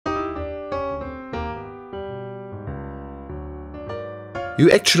You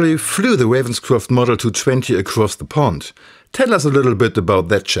actually flew the Ravenscroft Model to 20 across the pond. Tell us a little bit about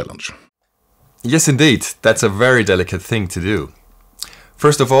that challenge. Yes, indeed. That's a very delicate thing to do.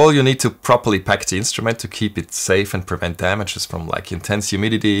 First of all, you need to properly pack the instrument to keep it safe and prevent damages from like intense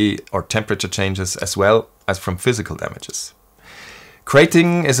humidity or temperature changes, as well as from physical damages.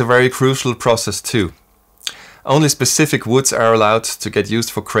 Crating is a very crucial process too. Only specific woods are allowed to get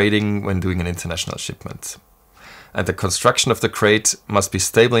used for crating when doing an international shipment. And the construction of the crate must be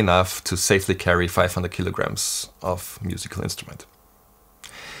stable enough to safely carry 500 kilograms of musical instrument.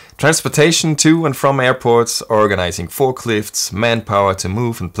 Transportation to and from airports, organizing forklifts, manpower to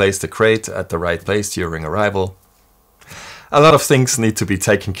move and place the crate at the right place during arrival. A lot of things need to be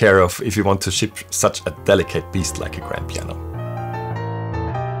taken care of if you want to ship such a delicate beast like a grand piano.